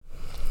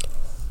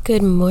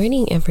Good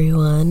morning,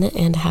 everyone,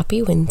 and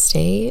happy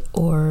Wednesday,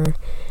 or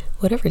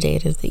whatever day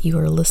it is that you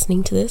are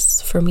listening to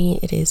this. For me,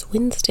 it is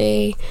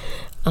Wednesday,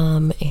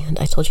 and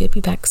I told you I'd be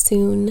back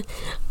soon.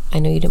 I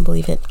know you didn't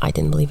believe it. I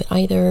didn't believe it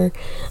either,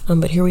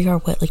 but here we are,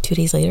 2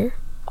 days later?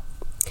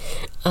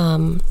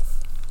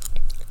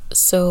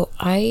 So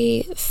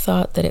I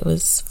thought that it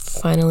was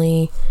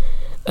finally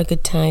a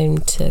good time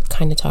to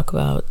kind of talk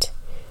about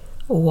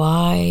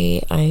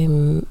why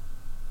I'm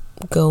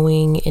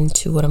going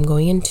into what I'm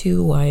going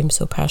into, why I'm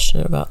so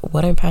passionate about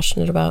what I'm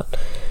passionate about,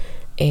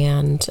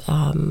 and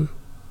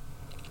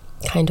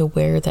kind of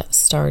where that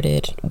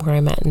started, where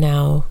I'm at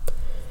now,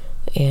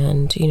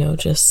 and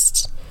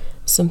just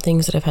some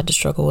things that I've had to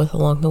struggle with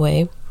along the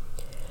way.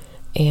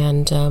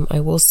 And I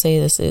will say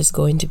this is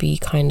going to be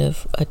kind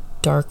of a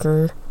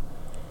darker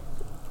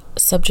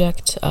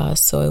subject,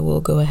 so I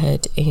will go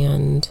ahead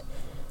and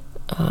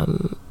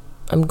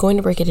I'm going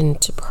to break it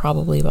into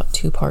probably about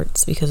 2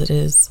 parts, because it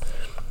is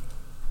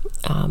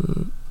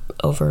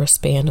over a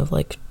span of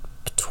like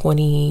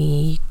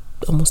 20,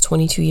 almost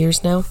 22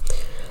 years now.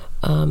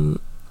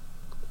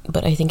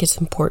 But I think it's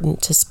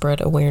important to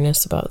spread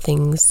awareness about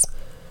things,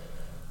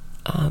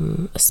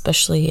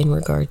 especially in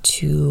regard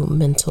to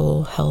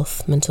mental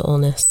health, mental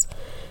illness,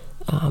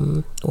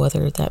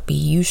 whether that be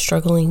you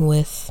struggling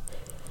with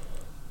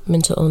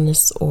mental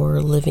illness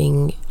or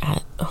living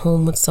at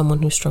home with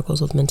someone who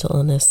struggles with mental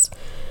illness.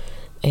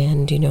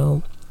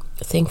 And,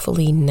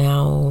 thankfully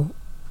now,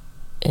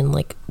 in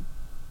like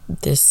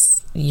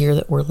this year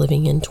that we're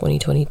living in,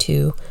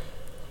 2022,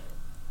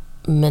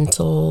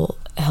 mental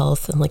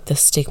health and like the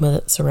stigma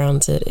that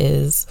surrounds it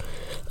is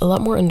a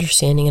lot more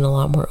understanding and a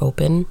lot more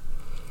open.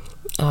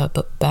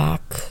 But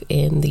back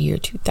in the year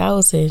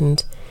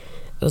 2000,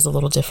 it was a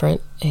little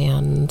different,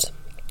 and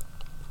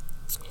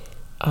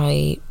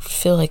I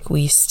feel like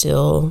we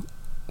still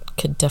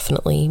could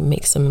definitely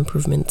make some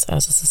improvements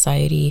as a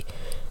society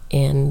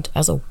and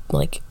as a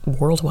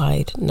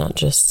worldwide, not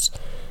just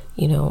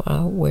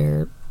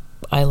where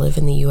I live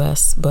in the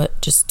US, but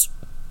just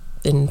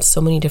in so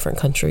many different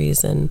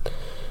countries. And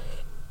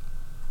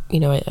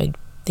I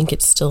think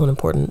it's still an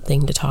important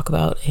thing to talk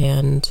about,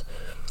 and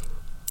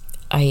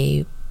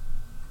I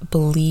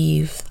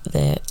believe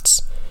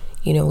that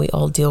we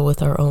all deal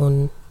with our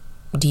own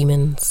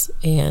demons,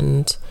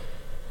 and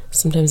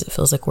sometimes it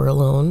feels like we're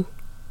alone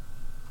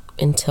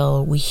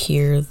until we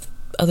hear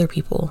other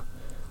people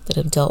that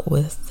have dealt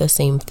with the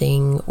same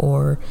thing,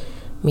 or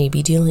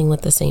maybe dealing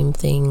with the same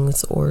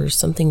things, or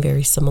something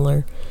very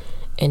similar.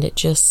 And it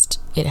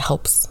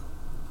helps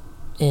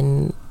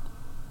in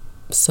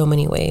so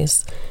many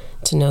ways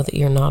to know that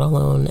you're not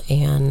alone,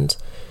 and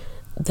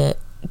that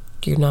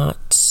you're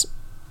not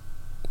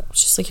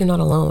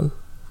alone.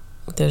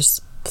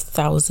 There's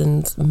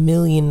thousands,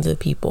 millions of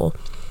people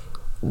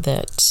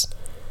that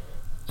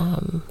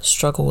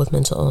struggle with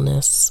mental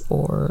illness,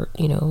 or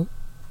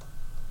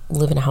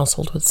live in a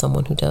household with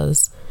someone who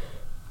does.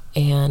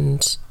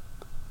 And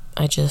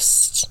I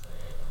just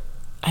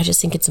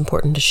think it's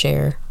important to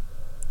share.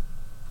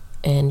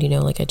 And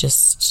I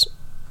just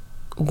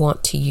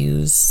want to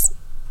use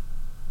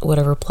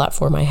whatever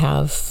platform I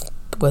have,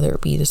 whether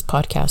it be this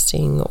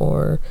podcasting,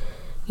 or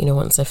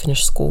once I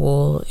finish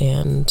school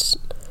and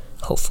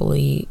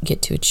hopefully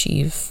get to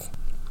achieve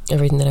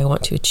everything that I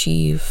want to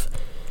achieve,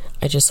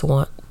 I just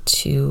want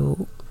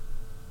to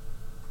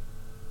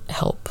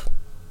help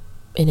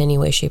in any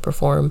way, shape, or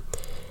form.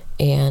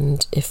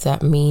 And if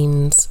that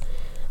means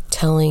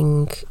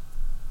telling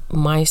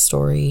my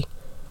story,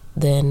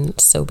 then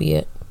so be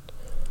it.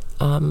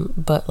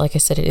 But like I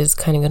said, it is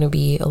kind of going to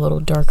be a little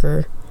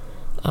darker.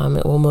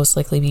 It will most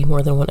likely be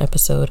more than 1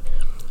 episode,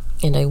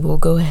 and I will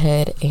go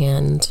ahead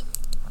and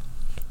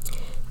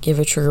give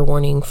a trigger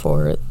warning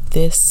for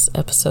this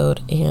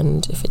episode,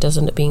 and if it does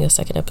end up being a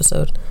second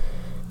episode,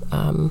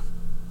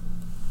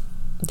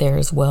 there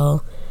as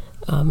well.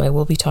 I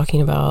will be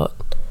talking about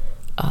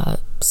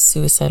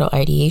suicidal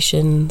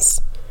ideations,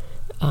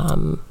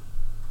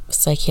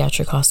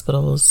 psychiatric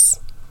hospitals,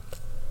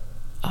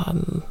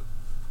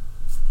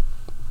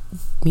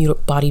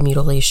 body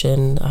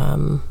mutilation,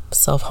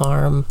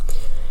 self-harm.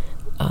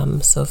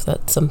 So if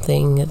that's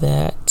something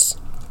that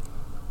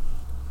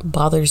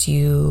bothers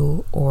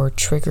you or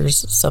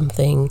triggers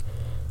something,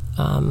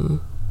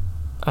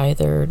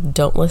 either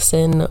don't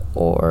listen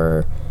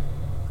or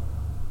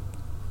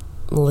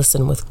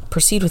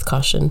proceed with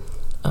caution,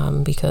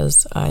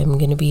 because I'm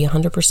going to be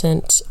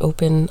 100%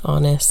 open,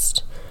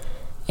 honest,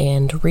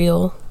 and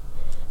real.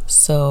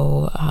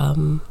 So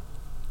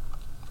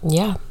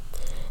yeah.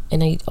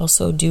 And I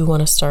also do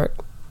want to start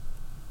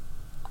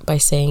by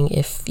saying,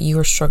 if you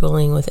are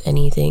struggling with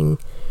anything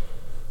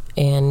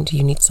and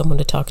you need someone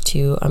to talk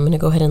to, I'm going to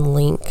go ahead and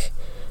link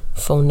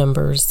phone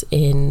numbers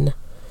in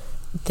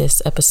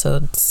this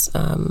episode's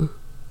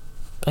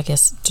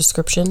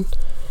description.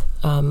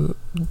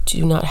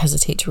 Do not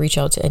hesitate to reach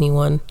out to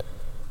anyone,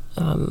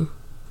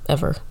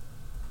 ever,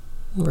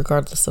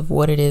 regardless of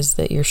what it is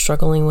that you're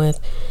struggling with.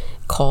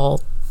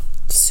 Call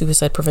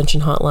suicide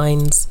prevention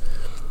hotlines.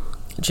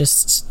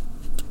 Just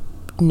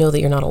know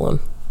that you're not alone,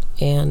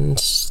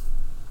 and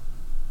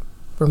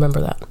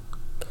remember that.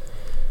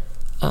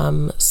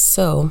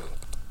 So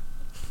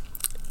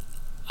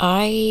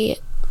I,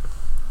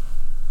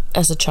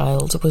 as a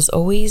child, was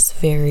always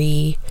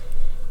very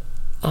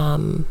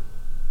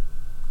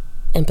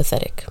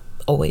empathetic.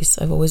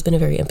 I've always been a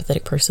very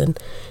empathetic person.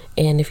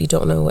 And if you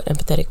don't know what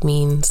empathetic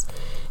means,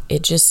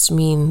 it just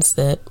means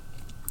that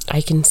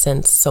I can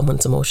sense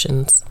someone's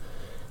emotions.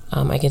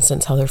 I can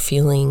sense how they're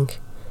feeling,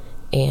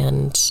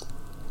 and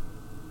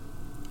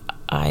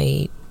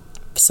I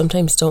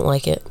sometimes don't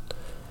like it,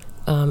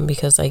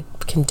 because I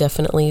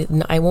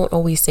won't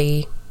always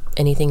say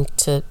anything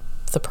to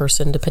the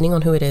person, depending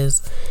on who it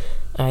is.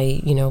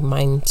 I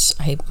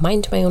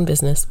mind my own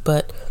business,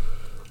 but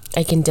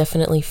I can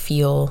definitely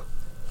feel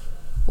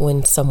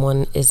when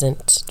someone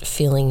isn't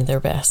feeling their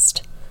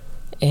best,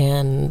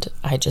 and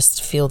I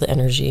just feel the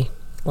energy.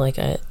 Like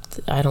I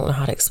don't know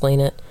how to explain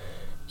it.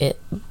 It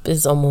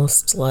is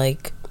almost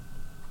like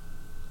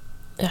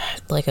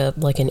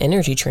an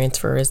energy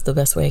transfer is the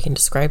best way I can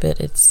describe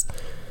it. It's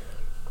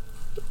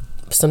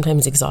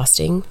sometimes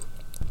exhausting,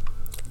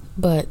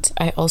 but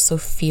I also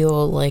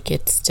feel like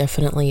it's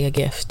definitely a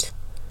gift,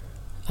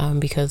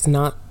 because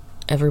not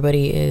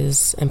everybody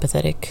is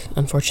empathetic,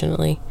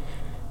 unfortunately.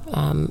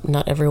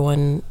 Not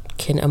everyone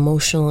can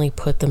emotionally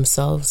put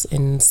themselves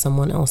in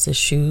someone else's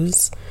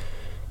shoes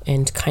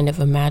and kind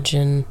of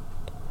imagine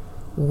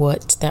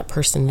what that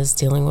person is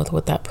dealing with,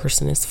 what that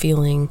person is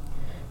feeling.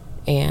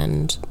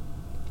 And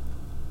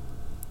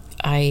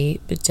I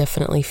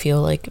definitely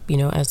feel like,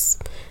 as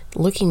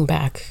looking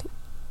back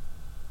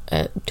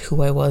at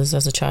who I was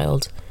as a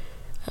child,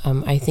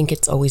 I think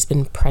it's always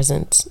been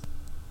present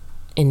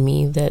in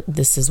me that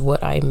this is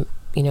what I'm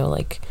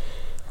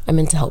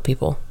meant to help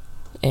people.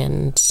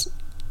 And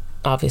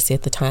obviously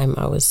at the time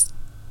I was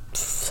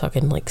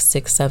fucking like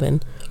 6,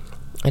 7.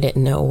 I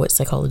didn't know what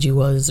psychology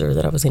was or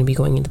that I was going to be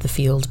going into the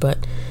field, but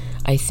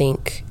I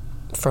think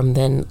from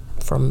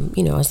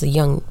as a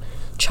young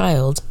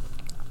child,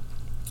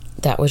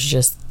 that was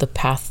just the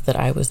path that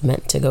I was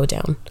meant to go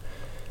down.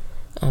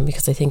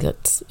 Because I think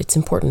it's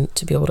important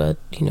to be able to,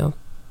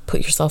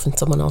 put yourself in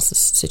someone else's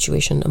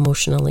situation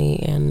emotionally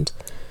and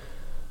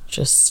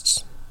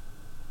just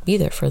be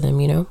there for them,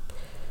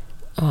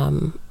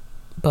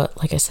 But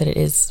like I said, it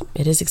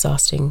is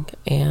exhausting.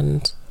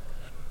 And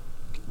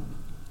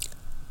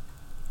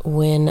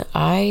when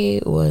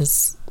I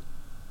was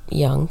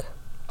young,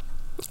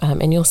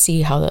 and you'll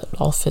see how that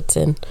all fits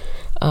in,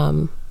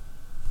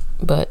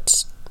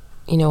 but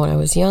when I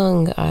was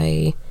young,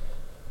 I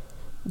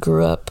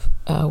grew up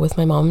with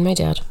my mom and my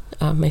dad.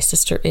 My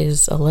sister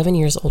is 11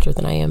 years older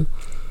than I am,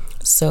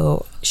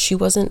 so she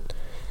wasn't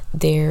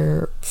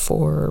there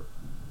for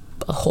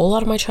a whole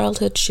lot of my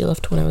childhood. She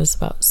left when I was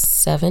about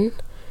 7,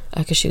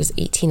 because she was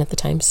 18 at the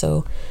time.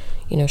 So,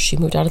 she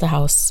moved out of the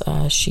house.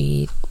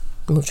 She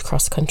moved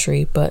across the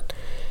country, but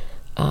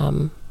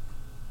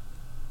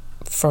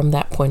from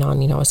that point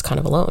on, I was kind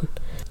of alone.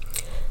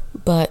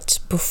 But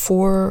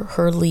before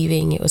her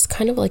leaving, it was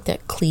kind of like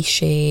that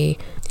cliche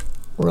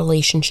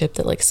relationship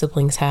that like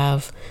siblings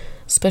have,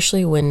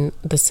 especially when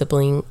the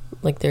sibling,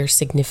 like, they're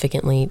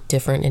significantly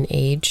different in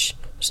age.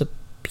 There's a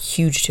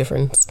huge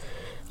difference.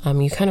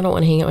 You kind of don't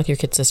want to hang out with your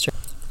kid sister.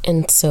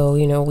 And so,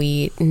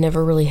 we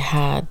never really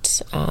had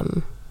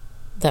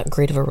that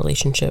great of a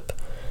relationship.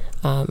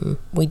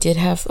 We did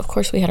have, of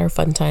course, we had our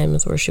fun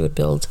times where she would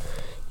build,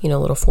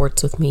 little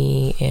forts with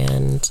me,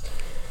 and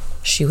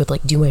she would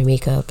like do my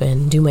makeup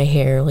and do my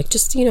hair. Like,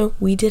 just,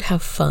 we did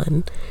have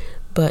fun,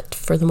 but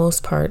for the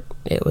most part,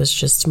 it was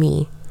just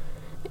me.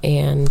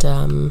 And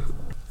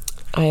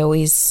I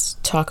always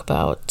talk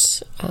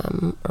about,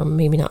 or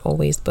maybe not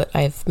always, but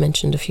I've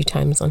mentioned a few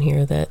times on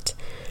here that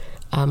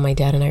my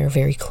dad and I are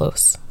very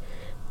close.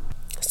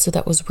 So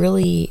that was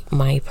really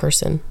my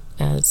person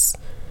as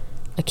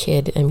a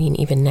kid. I mean,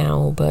 even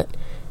now, but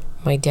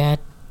my dad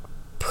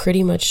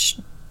pretty much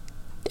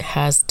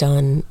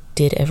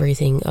did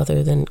everything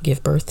other than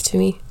give birth to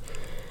me.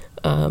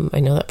 I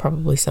know that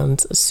probably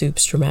sounds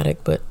super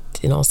dramatic, but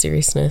in all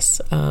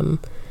seriousness,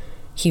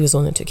 he was the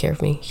one that took care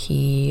of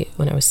me.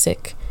 When I was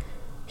sick,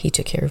 he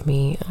took care of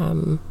me.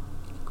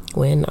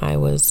 When I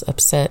was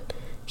upset,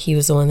 he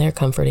was the one there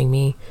comforting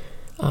me.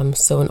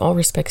 So in all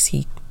respects,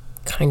 he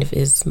kind of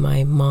is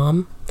my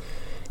mom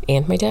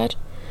and my dad.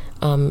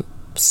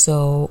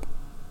 So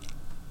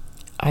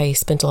I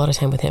spent a lot of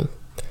time with him.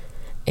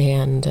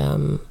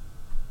 And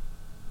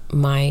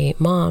my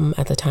mom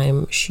at the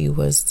time, she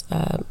was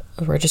a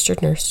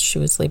registered nurse. She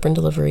was labor and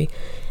delivery,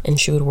 and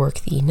she would work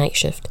the night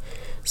shift.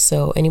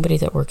 So anybody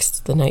that works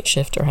the night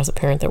shift or has a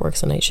parent that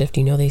works the night shift,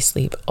 they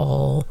sleep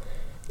all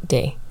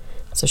day.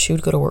 So she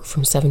would go to work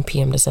from 7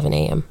 p.m. to 7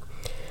 a.m.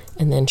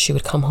 And then she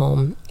would come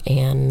home,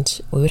 and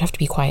we would have to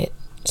be quiet,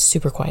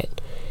 super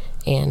quiet.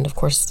 And of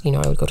course,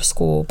 I would go to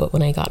school, but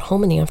when I got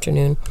home in the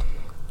afternoon,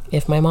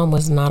 if my mom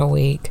was not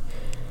awake,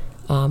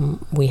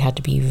 we had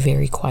to be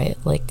very quiet.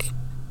 Like,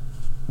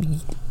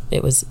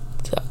 it was,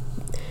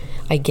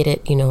 I get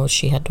it,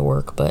 she had to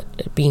work,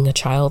 but being a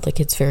child, like,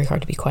 it's very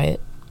hard to be quiet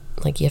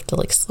Like, you have to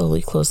like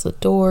slowly close the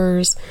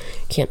doors.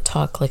 Can't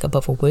talk like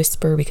above a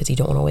whisper because you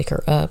don't want to wake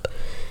her up,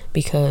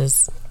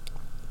 because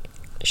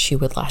she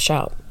would lash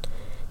out.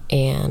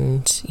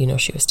 And, you know,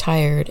 she was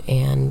tired.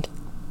 And,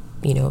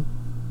 you know,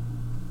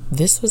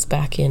 this was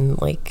back in,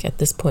 like, at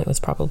this point, it was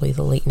probably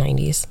the late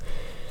 90s.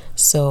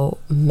 So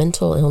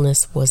mental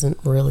illness wasn't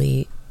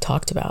really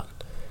talked about.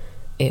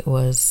 It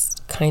was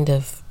kind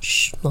of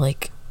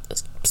like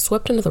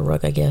swept under the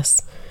rug, I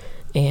guess,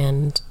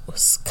 and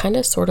was kind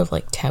of sort of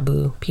like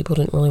taboo. People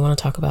didn't really want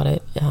to talk about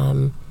it.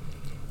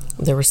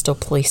 There were still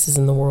places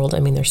in the world. I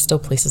mean, there's still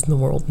places in the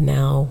world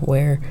now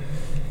where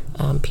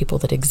people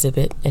that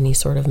exhibit any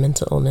sort of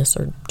mental illness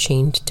are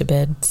chained to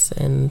beds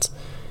and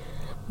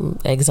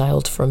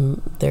exiled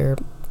from their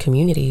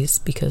communities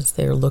because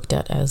they're looked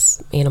at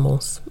as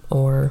animals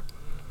or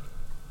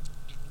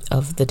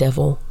of the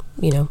devil,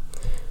 you know.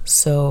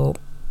 So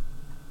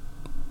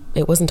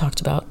it wasn't talked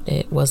about.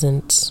 It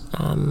wasn't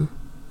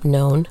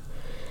known.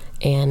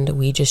 And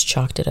we just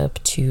chalked it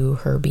up to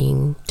her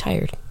being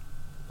tired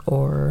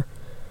or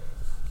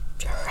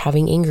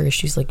having anger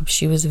issues. Like,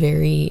 she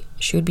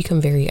would become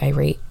very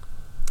irate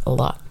a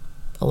lot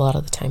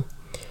of the time.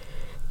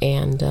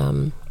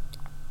 And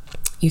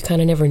you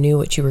kind of never knew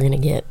what you were going to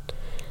get.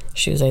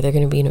 She was either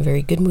going to be in a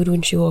very good mood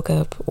when she woke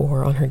up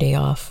or on her day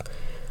off,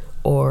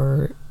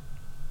 or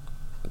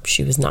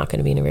she was not going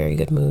to be in a very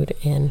good mood,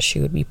 and she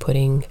would be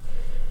putting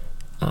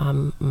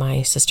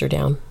my sister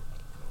down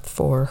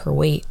for her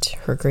weight,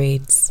 her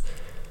grades,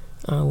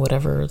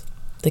 whatever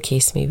the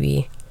case may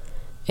be.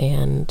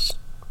 And,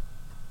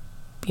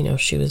 you know,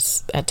 she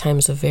was at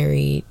times a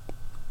very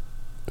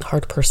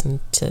hard person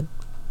to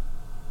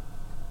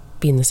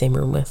be in the same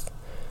room with.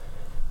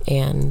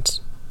 And,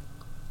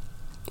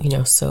 you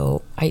know,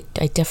 so I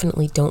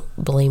definitely don't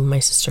blame my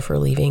sister for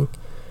leaving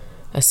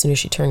as soon as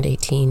she turned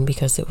 18,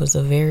 because it was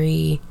a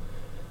very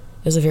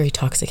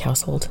toxic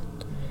household.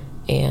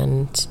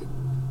 And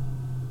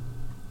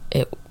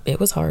it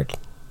was hard,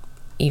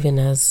 even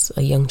as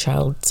a young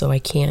child. So I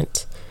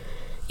can't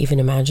even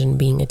imagine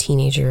being a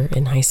teenager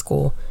in high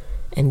school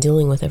and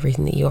dealing with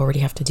everything that you already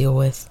have to deal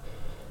with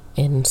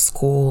in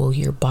school,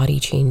 your body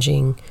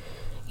changing,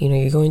 you know,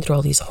 you're going through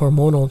all these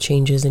hormonal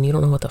changes and you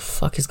don't know what the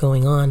fuck is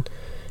going on.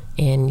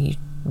 And you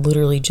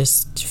literally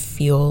just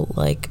feel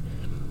like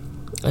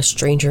a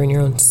stranger in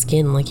your own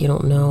skin. Like, you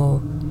don't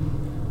know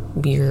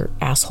your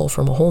asshole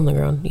from a hole in the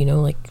ground, you know,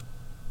 like.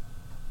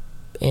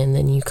 And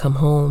then you come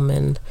home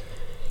and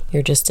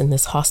you're just in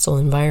this hostile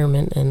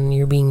environment and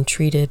you're being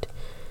treated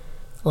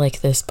like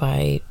this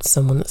by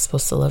someone that's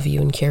supposed to love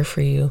you and care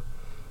for you.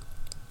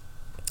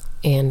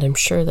 And I'm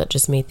sure that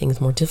just made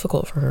things more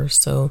difficult for her.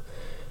 So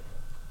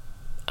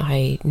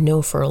I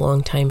know for a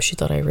long time she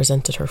thought I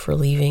resented her for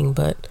leaving,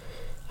 but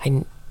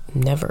I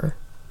never,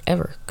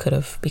 ever could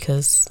have,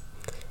 because,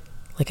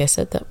 like I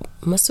said, that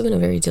must have been a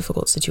very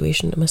difficult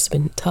situation. It must have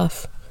been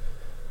tough.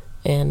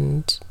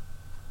 And,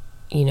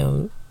 you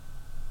know,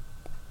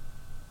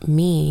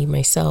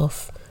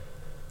 myself,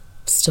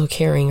 still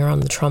carrying around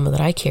the trauma that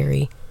I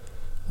carry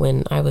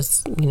when I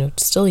was, you know,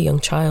 still a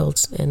young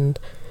child. And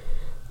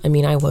I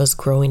mean, I was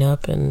growing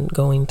up and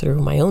going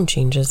through my own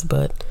changes,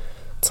 but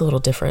it's a little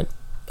different.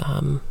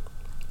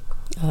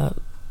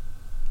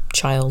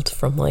 Child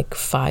from like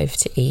 5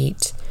 to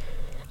 8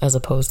 as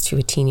opposed to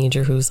a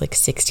teenager who's like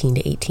 16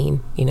 to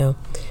 18, you know.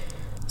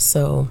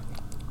 So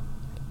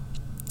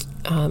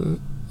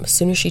as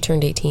soon as she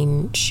turned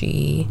 18,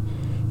 she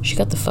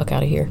got the fuck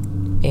out of here.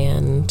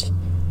 And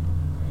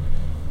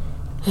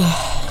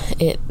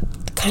it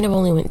kind of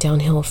only went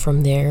downhill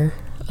from there.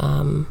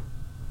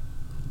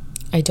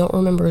 I don't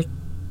remember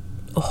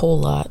a whole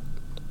lot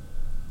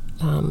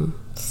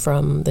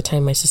from the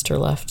time my sister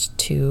left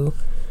to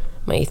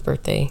my 8th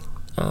birthday,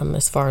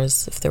 as far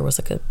as if there was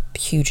like a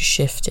huge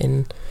shift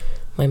in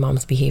my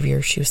mom's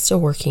behavior. She was still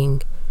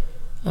working,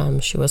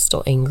 she was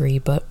still angry,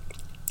 but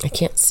I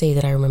can't say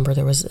that I remember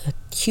there was a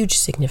huge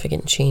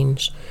significant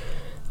change.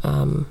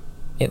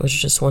 It was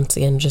just, once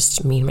again,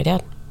 just me and my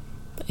dad,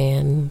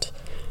 and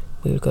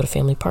we would go to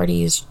family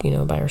parties, you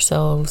know, by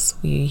ourselves.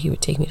 He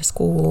would take me to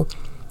school,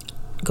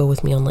 go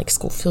with me on like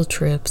school field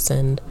trips,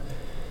 and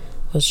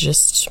was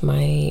just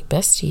my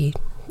bestie.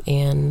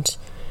 And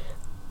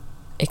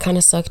it kind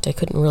of sucked. I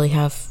couldn't really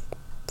have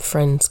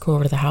friends come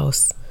over to the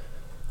house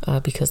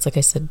because, like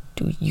I said,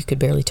 you could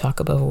barely talk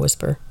above a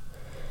whisper.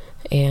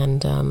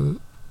 And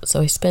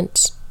so I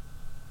spent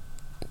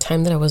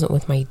time that I wasn't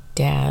with my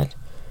dad,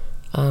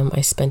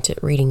 I spent it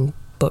reading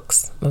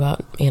books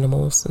about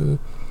animals. And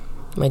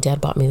my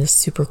dad bought me this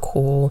super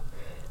cool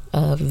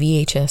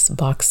VHS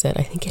box set.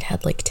 I think it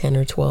had like 10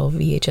 or 12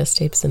 VHS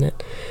tapes in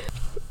it.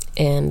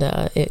 And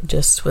it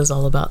just was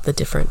all about the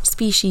different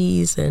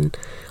species and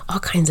all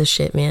kinds of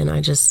shit, man.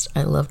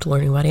 I loved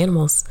learning about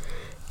animals.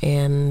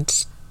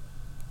 And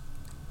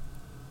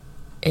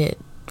it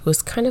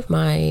was kind of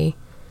my,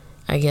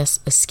 I guess,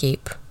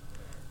 escape,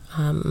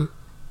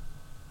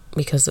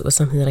 because it was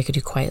something that I could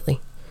do quietly.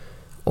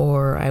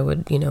 Or I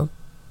would, you know,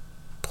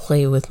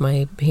 play with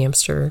my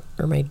hamster,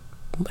 or I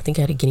think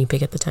I had a guinea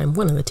pig at the time,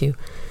 one of the two.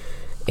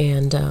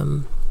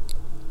 And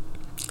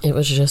it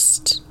was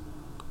just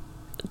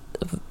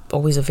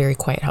always a very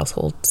quiet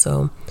household,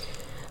 so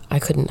I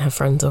couldn't have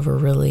friends over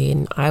really,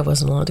 and I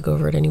wasn't allowed to go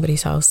over at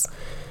anybody's house.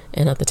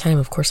 And at the time,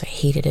 of course, I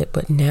hated it,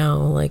 but now,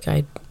 like,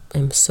 I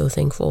am so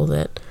thankful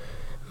that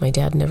my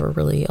dad never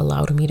really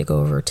allowed me to go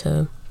over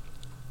to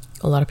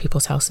a lot of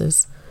people's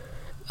houses.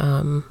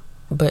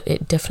 But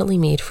it definitely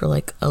made for,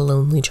 like, a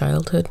lonely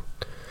childhood.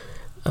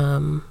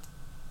 And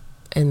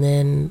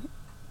then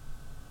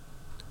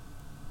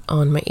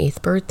on my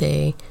 8th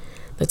birthday,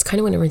 that's kind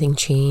of when everything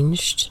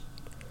changed,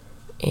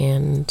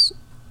 and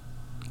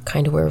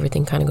kind of where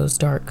everything kind of goes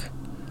dark.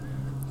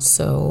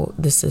 So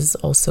this is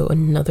also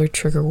another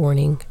trigger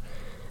warning.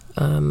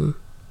 I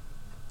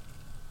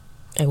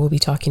will be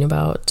talking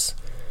about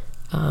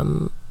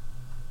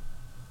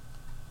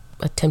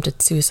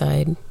attempted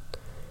suicide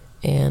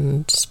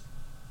and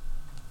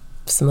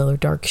some other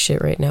dark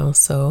shit right now.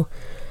 So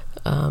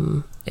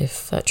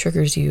if that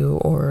triggers you,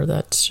 or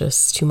that's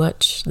just too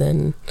much,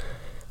 then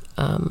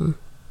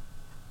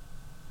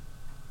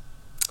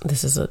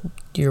this is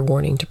your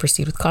warning to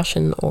proceed with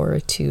caution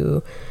or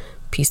to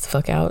peace the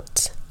fuck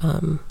out.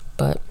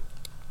 But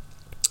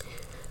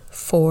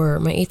for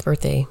my 8th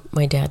birthday,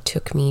 my dad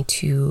took me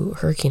to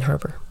Hurricane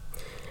Harbor.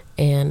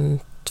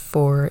 And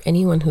for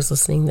anyone who's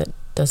listening that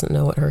doesn't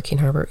know what Hurricane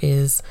Harbor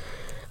is,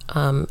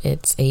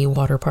 it's a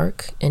water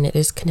park, and it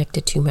is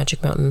connected to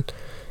Magic Mountain.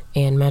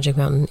 And Magic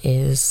Mountain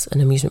is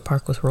an amusement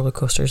park with roller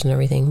coasters and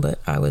everything, but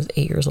I was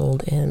 8 years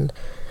old and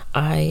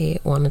I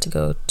wanted to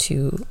go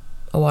to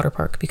a water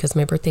park because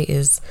my birthday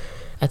is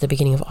at the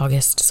beginning of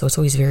August, so it's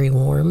always very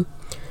warm.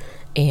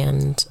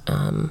 And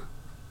I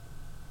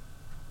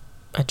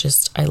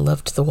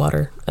loved the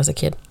water as a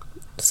kid.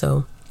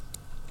 So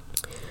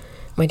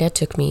my dad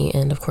took me,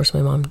 and of course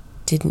my mom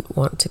didn't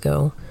want to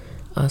go,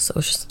 so it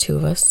was just the two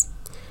of us.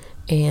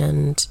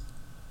 And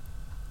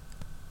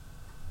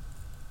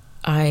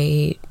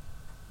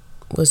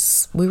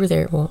we were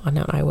there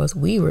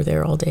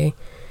all day.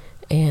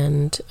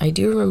 And I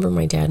do remember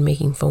my dad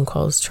making phone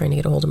calls trying to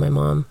get a hold of my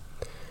mom.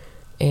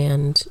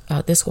 And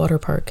this water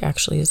park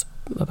actually is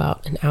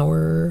about an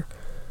hour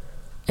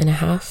and a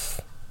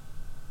half,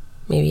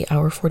 maybe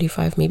hour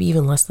 45, maybe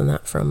even less than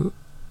that from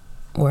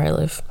where I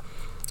live.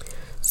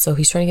 So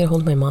he's trying to get a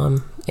hold of my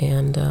mom,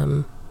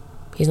 and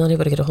he's not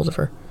able to get a hold of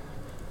her.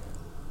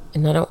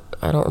 And I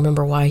don't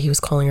remember why he was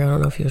calling her. I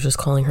don't know if he was just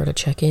calling her to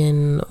check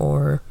in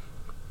or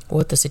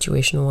what the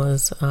situation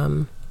was.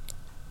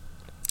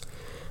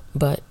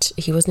 But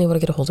he wasn't able to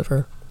get a hold of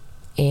her.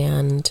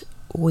 And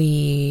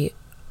we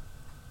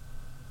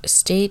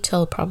stayed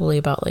till probably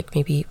about like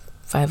maybe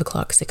 5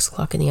 o'clock, 6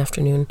 o'clock in the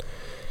afternoon.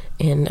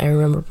 And I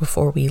remember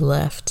before we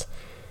left,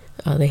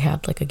 they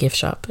had like a gift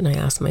shop, and I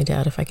asked my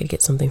dad if I could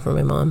get something for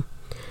my mom.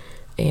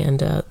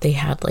 And they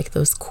had like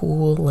those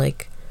cool,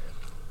 like,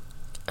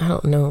 I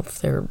don't know if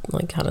they're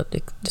like how to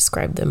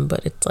describe them,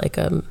 but it's like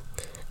a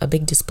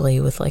big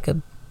display with like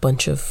a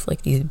bunch of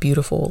like these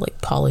beautiful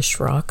like polished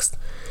rocks,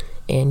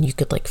 and you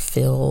could like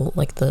fill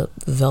like the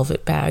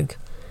velvet bag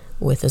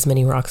with as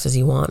many rocks as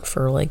you want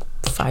for like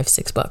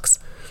 $5-6.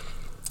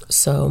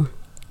 So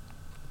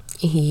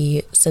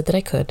he said that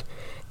I could.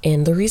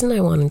 And the reason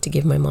I wanted to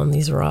give my mom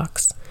these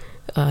rocks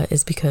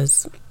is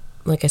because,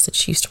 like I said,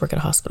 she used to work at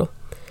a hospital.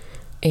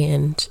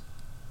 And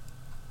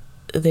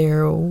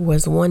there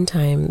was one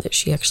time that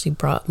she actually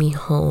brought me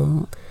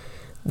home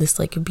this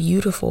like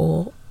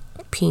beautiful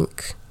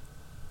pink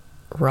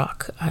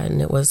rock.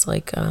 And it was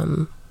like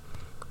a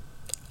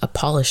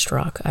polished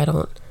rock.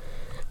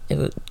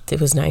 It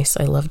was nice.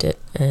 I loved it.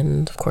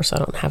 And of course I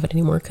don't have it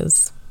anymore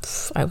because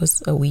I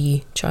was a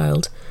wee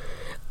child.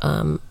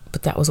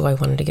 But that was why I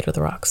wanted to get her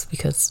the rocks,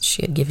 because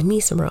she had given me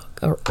some rock,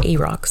 or a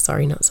rock,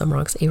 sorry, not some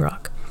rocks, a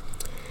rock.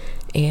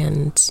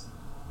 And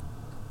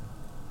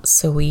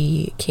so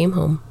we came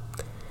home,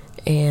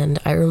 and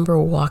I remember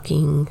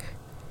walking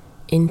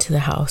into the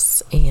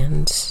house,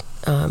 and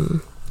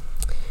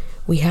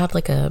we had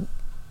like an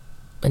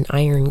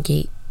iron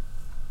gate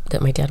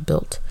that my dad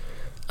built,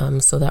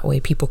 so that way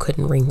people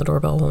couldn't ring the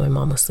doorbell while my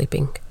mom was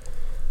sleeping.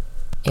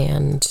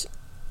 And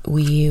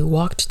we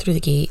walked through the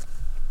gate,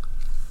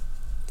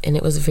 and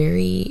it was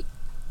very,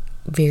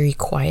 very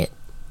quiet,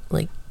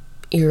 like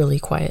eerily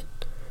quiet.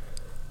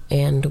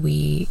 And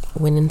we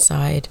went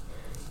inside,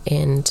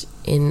 and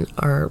in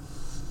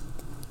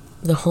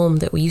the home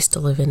that we used to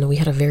live in, we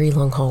had a very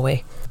long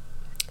hallway.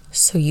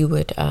 So you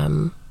would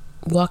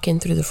walk in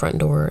through the front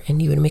door,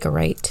 and you would make a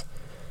right,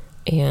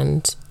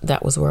 and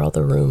that was where all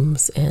the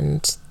rooms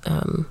and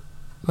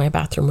my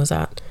bathroom was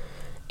at.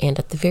 And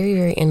at the very,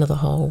 very end of the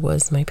hall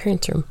was my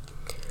parents' room.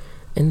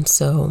 And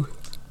so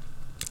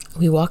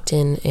we walked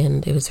in,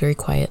 and it was very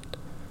quiet.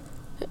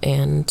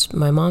 And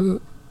my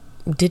mom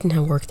didn't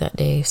have work that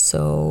day,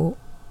 so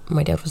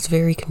my dad was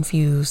very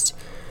confused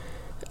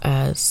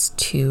as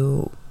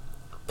to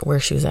where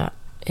she was at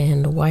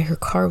and why her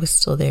car was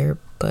still there,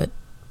 but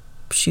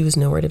she was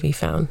nowhere to be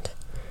found.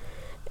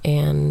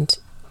 And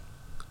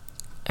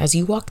as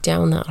you walk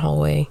down that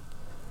hallway,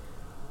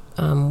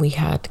 we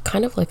had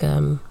kind of like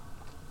I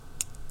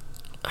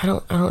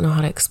don't know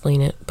how to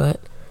explain it, but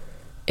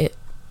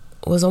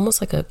was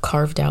almost like a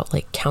carved out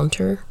like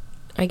counter,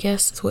 I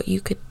guess is what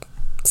you could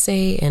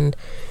say, and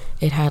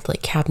it had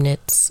like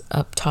cabinets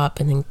up top,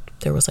 and then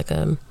there was like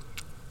a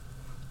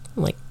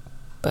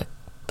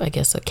I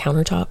guess a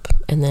countertop,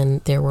 and then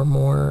there were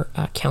more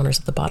counters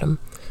at the bottom,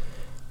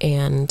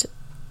 and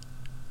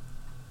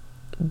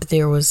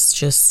there was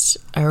just,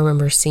 I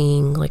remember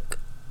seeing like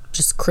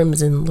just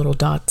crimson little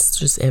dots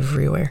just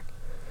everywhere,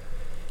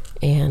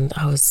 and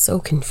I was so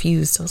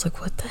confused. I was like,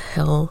 what the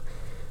hell,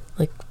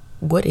 like,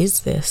 what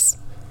is this?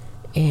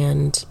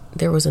 And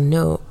there was a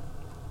note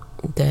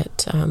that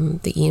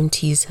the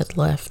EMTs had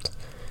left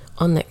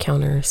on that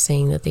counter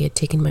saying that they had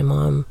taken my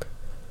mom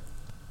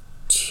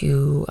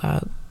to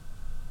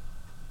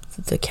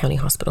the county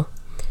hospital,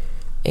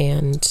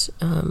 and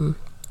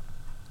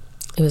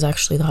it was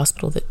actually the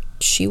hospital that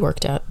she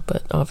worked at,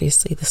 but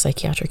obviously the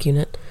psychiatric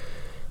unit.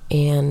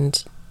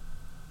 And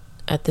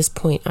at this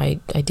point I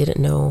didn't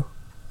know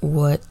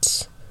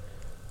what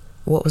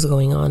was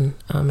going on.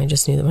 I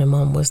just knew that my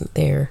mom wasn't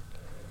there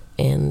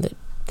and that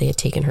they had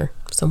taken her.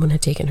 Someone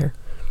had taken her.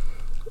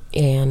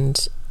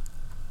 And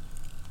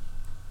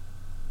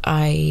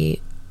I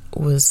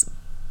was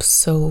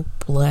so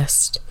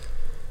blessed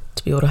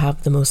to be able to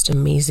have the most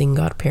amazing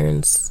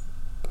godparents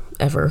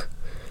ever.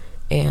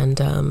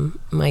 And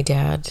my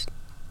dad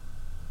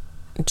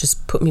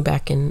just put me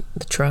back in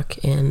the truck,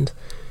 and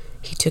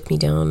he took me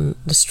down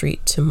the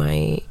street to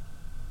my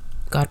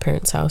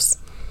godparents' house.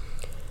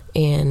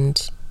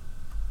 And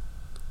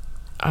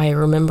I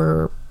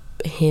remember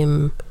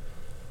him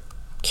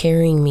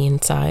carrying me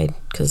inside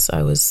because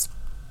I was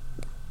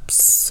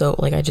so,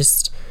 like, I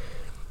just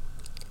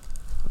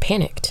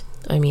panicked.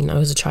 I mean, I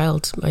was a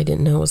child. I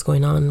didn't know what was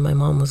going on. My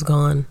mom was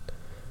gone,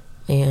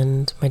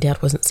 and my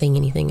dad wasn't saying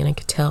anything, and I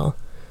could tell,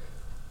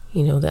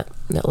 you know, that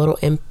little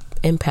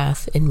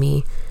empath in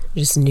me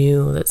just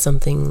knew that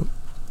something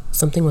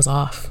was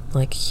off.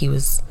 Like, he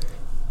was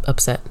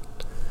upset.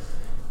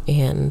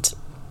 And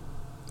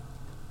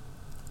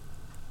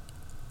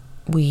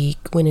we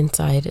went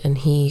inside, and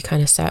he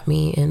kind of sat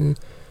me in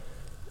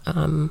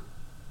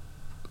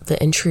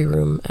the entry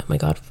room at my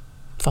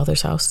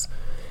godfather's house,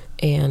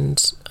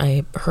 and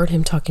I heard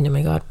him talking to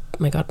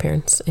my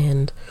godparents,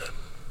 and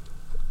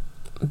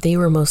they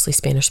were mostly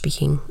Spanish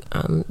speaking.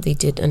 They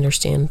did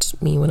understand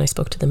me when I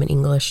spoke to them in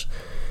English,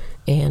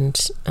 and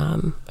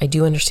I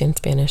do understand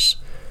Spanish,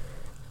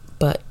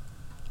 but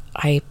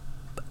I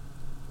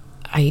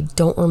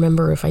don't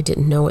remember if I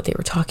didn't know what they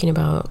were talking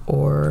about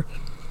or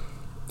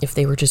if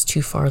they were just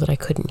too far that I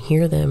couldn't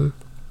hear them.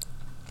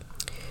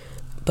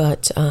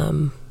 But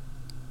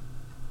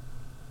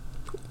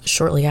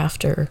shortly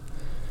after,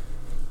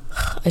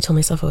 I told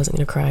myself I wasn't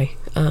going to cry.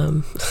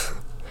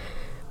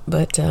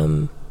 But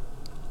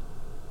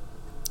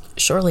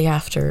shortly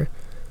after,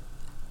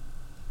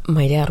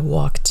 my dad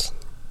walked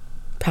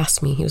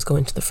past me. He was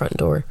going to the front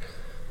door,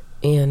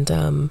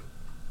 and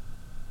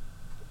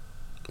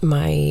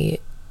my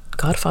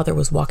godfather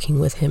was walking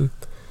with him,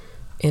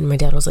 and my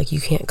dad was like,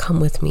 "You can't come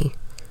with me."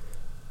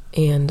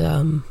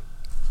 And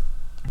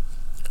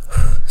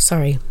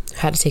sorry,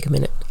 had to take a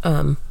minute.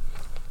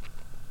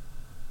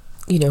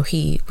 You know,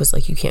 he was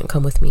like, "You can't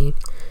come with me,"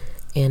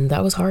 and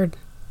that was hard,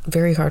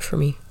 very hard for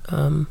me.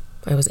 I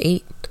was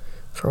 8,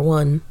 for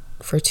one.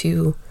 For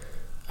two,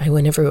 I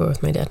went everywhere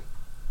with my dad.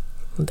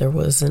 There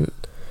wasn't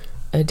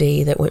a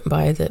day that went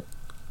by that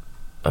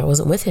I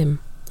wasn't with him.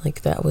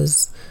 Like, that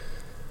was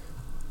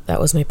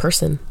my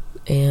person.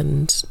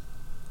 And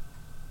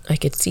I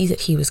could see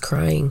that he was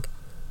crying,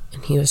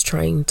 and he was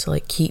trying to,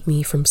 like, keep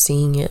me from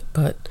seeing it,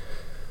 but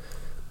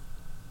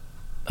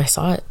I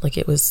saw it. Like,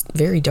 it was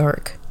very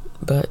dark,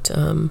 but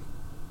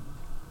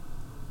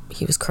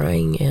he was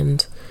crying,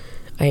 and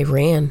I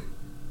ran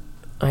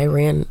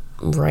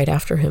right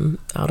after him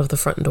out of the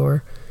front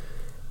door,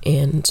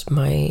 and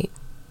my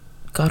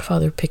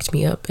godfather picked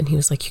me up, and he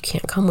was like, "You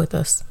can't come with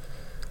us."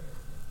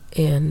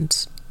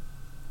 And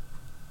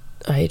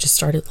I just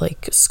started,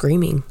 like,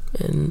 screaming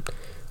and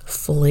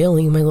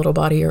flailing my little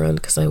body around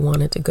because I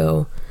wanted to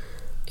go.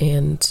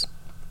 And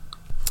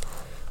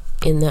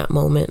in that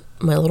moment,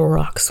 my little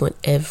rocks went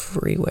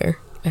everywhere.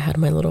 I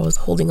was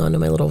holding on to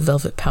my little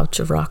velvet pouch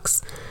of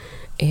rocks,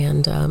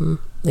 and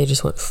they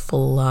just went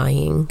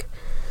flying.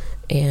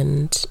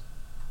 And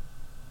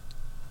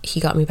he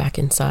got me back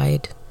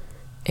inside,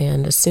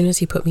 and as soon as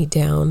he put me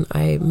down,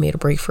 I made a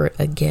break for it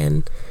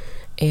again,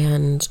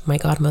 and my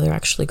godmother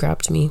actually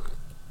grabbed me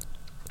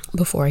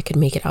before I could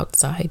make it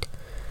outside.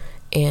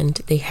 And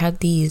they had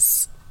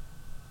these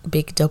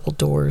big double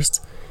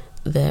doors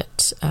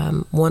that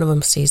one of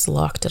them stays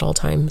locked at all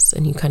times,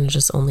 and you kind of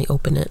just only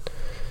open it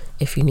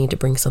if you need to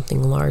bring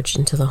something large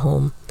into the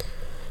home.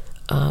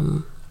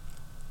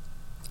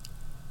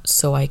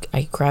 So I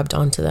grabbed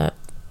onto that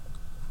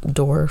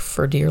door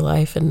for dear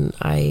life, and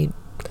I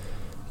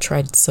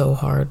tried so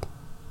hard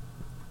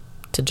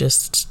to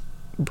just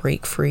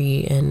break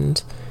free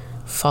and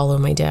follow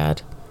my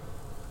dad,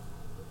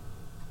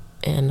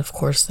 and of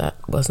course that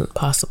wasn't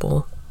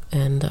possible.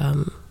 And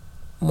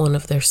one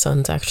of their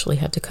sons actually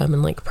had to come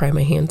and like pry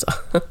my hands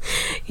off.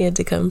 He had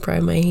to come pry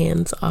my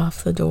hands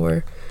off the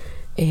door,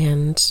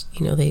 and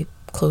they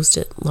closed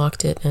it,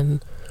 locked it,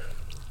 and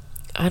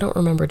I don't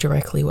remember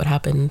directly what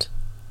happened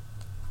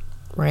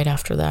right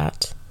after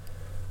that.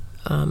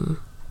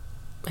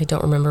 I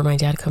don't remember my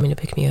dad coming to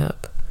pick me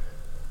up.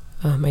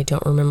 I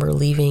don't remember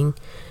leaving,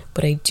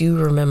 but I do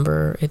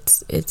remember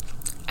it's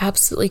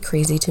absolutely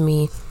crazy to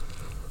me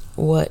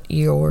what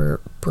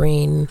your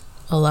brain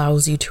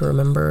allows you to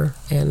remember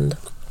and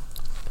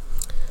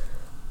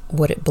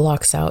what it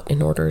blocks out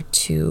in order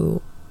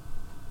to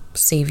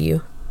save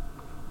you.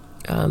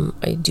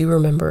 I do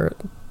remember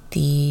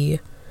the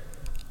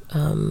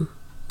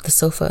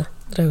sofa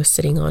that I was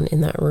sitting on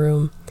in that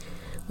room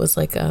was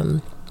like,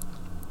 I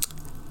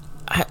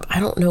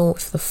don't know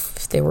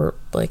if they were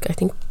like, I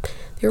think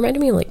they reminded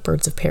me of like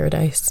Birds of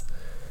Paradise,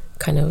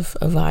 kind of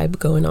a vibe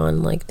going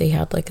on. Like they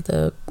had like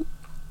the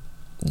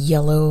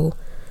yellow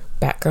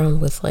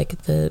background with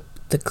like the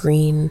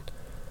green,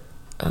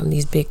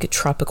 these big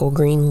tropical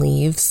green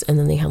leaves, and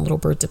then they had little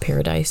birds of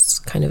paradise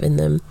kind of in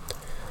them.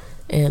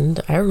 And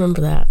I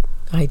remember that.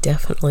 I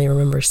definitely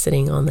remember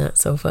sitting on that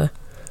sofa,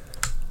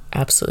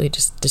 absolutely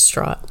just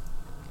distraught.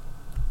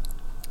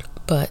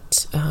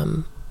 But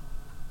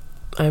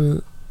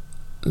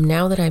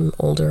now that I'm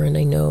older and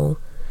I know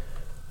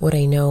what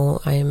I know,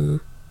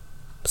 I'm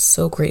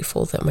so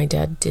grateful that my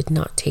dad did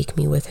not take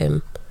me with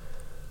him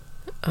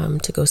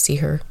to go see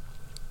her,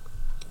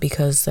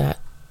 because that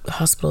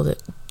hospital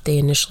that they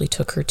initially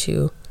took her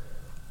to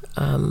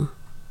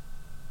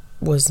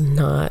was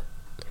not,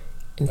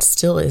 and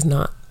still is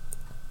not,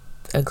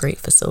 a great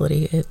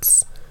facility.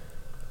 It's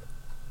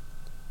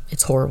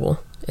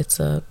horrible. It's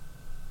a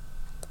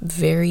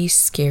very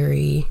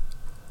scary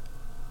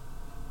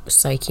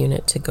psych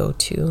unit to go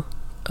to.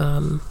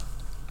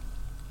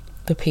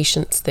 The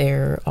patients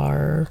there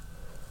are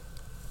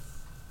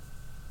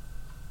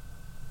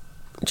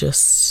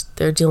just,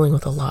 they're dealing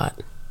with a lot,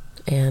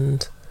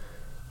 and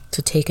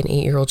to take an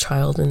 8-year-old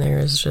child in there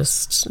is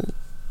just,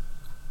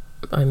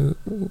 I'm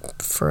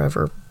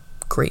forever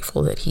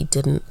grateful that he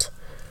didn't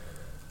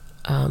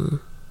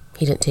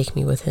take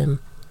me with him.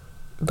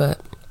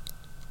 But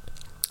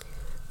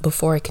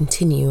before I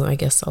continue, I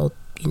guess I'll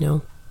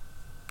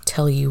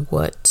tell you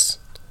what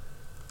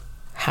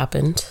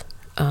happened.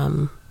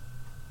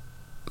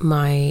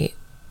 My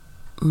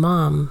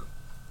mom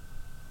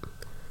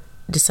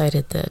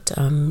decided that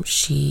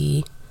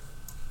she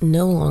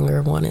no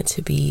longer wanted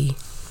to be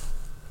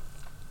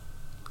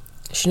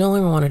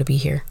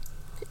here,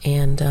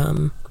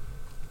 and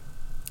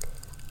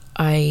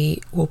I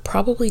will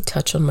probably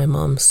touch on my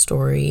mom's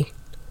story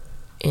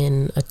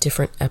in a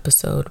different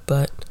episode,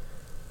 but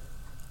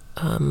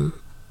I'm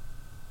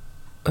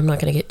not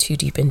going to get too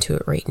deep into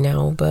it right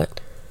now. But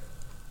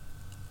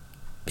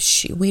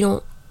we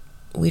don't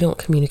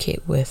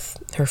communicate with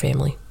her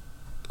family,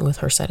 with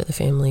her side of the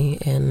family,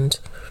 and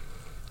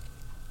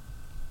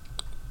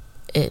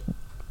it,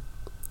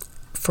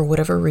 for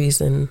whatever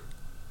reason,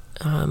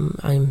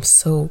 I'm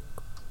so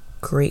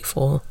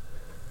grateful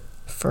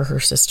for her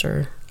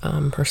sister.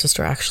 Her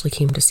sister actually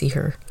came to see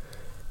her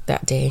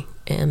that day,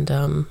 and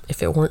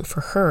if it weren't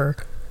for her,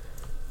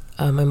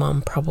 my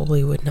mom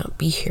probably would not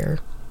be here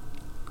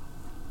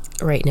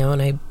right now,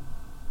 and I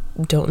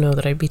don't know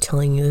that I'd be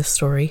telling you this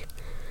story.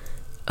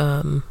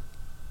 But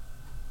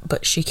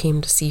she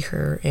came to see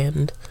her,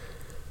 and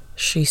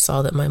she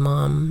saw that my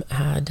mom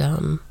had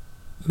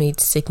made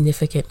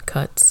significant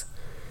cuts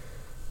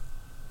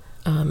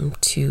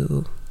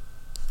to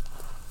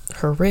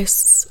her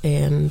wrists,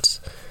 and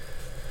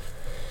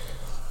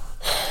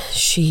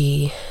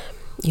she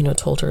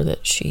told her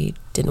that she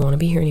didn't want to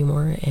be here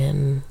anymore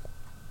and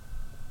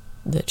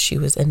that she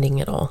was ending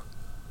it all.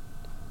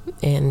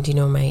 And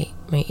my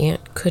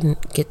aunt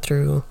couldn't get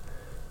through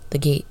the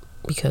gate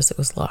because it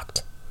was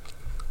locked,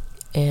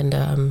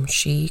 and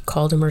she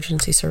called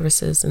emergency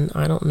services, and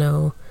I don't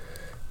know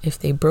if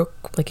they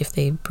broke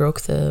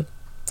the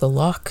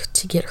lock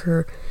to get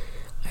her.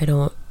 I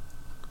don't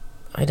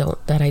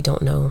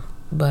know,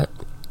 but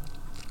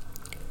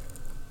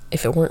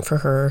if it weren't for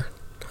her,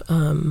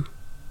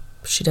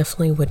 she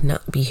definitely would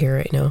not be here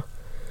right now.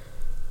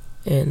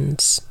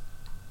 And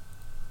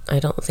I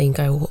don't think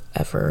I will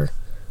ever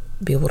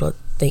be able to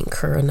thank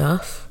her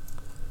enough,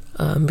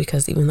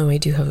 because even though I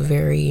do have a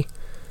very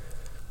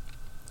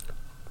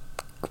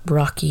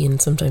rocky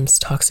and sometimes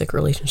toxic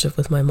relationship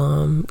with my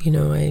mom,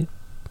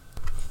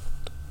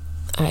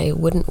 I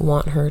wouldn't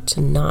want her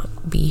to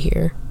not be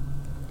here.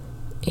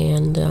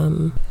 And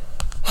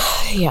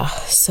yeah,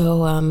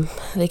 so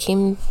they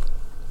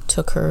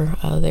took her.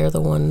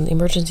 The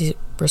emergency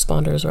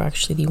responders were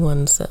actually the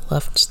ones that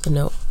left the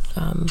note,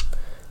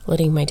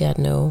 letting my dad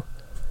know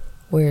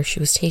where she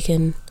was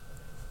taken.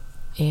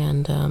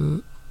 And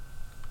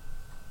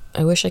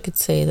I wish I could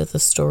say that the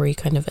story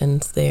kind of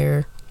ends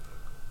there,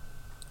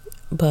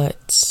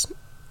 but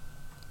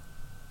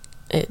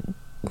it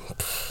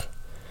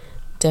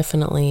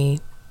definitely,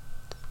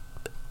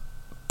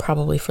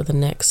 probably for the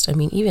next,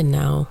 even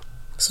now,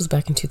 this was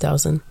back in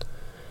 2000,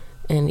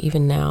 and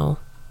even now,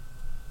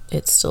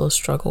 it's still a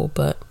struggle,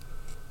 but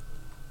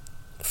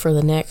for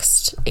the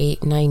next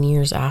 8-9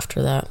 years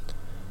after that,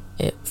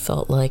 it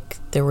felt like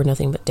there were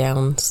nothing but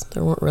downs.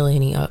 There weren't really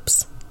any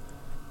ups.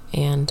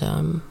 And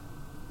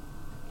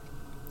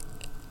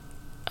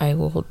I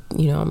will,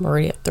 I'm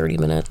already at 30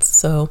 minutes,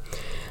 so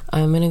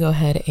I'm going to go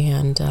ahead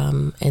and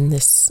end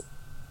this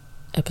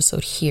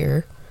episode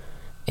here.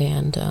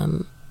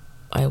 And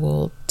I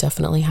will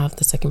definitely have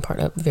the second part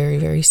up very,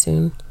 very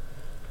soon.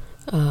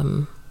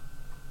 And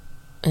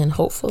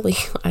hopefully,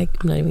 I'm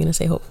not even going to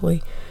say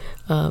hopefully,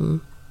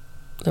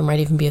 there might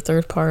even be a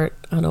third part.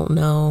 I don't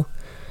know.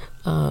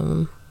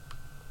 I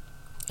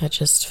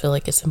just feel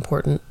like it's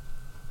important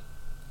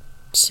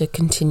to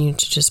continue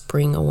to just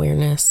bring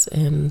awareness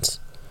and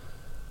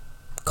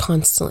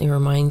constantly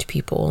remind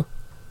people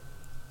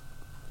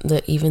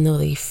that even though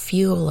they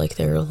feel like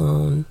they're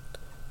alone,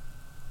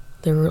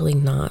 they're really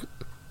not.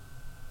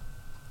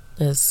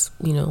 As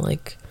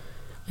like,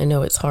 I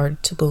know it's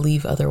hard to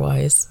believe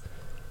otherwise,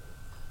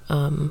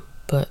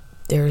 but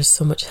there's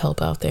so much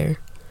help out there.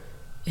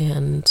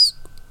 And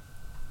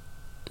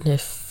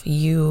if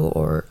you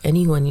or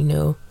anyone you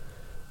know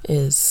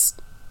is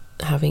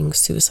having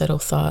suicidal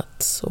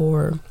thoughts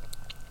or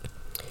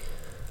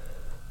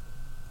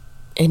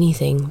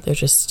anything,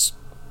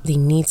 they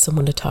need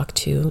someone to talk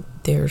to,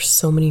 there's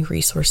so many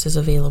resources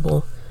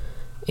available,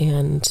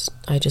 and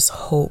I just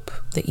hope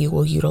that you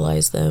will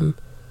utilize them.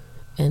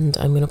 And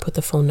I'm going to put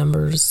the phone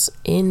numbers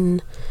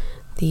in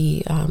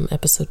the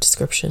episode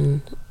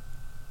description,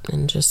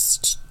 and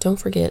just don't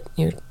forget,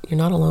 you're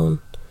not alone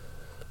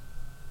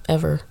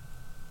ever.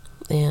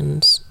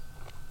 And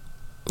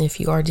if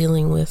you are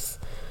dealing with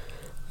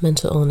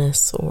mental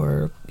illness,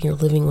 or you're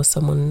living with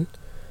someone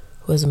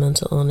who has a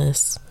mental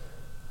illness,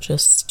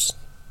 just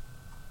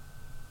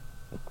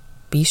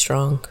be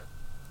strong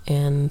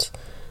and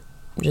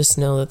just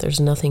know that there's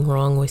nothing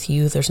wrong with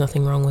you, there's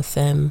nothing wrong with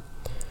them.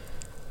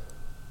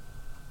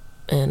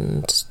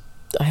 And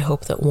I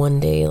hope that one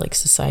day,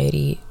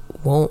 society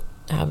won't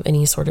have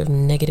any sort of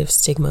negative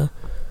stigma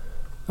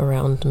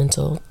around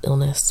mental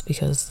illness,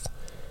 because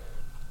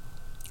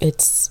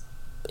it's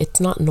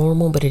not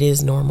normal, but it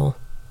is normal,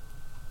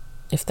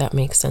 if that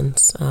makes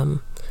sense.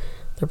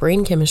 The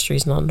brain chemistry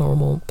is not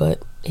normal,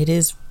 but it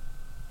is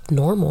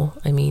normal.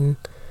 I mean,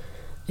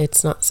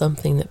 it's not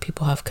something that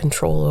people have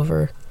control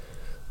over,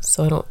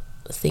 so I don't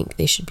think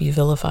they should be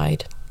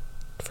vilified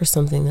for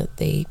something that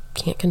they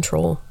can't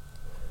control,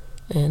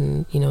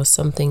 and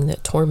something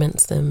that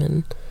torments them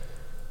and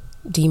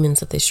demons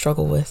that they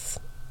struggle with.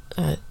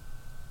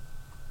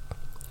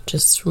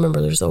 Just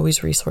remember, there's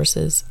always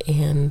resources,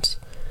 and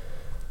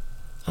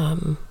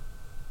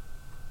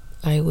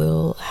I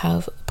will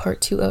have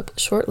part 2 up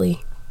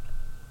shortly.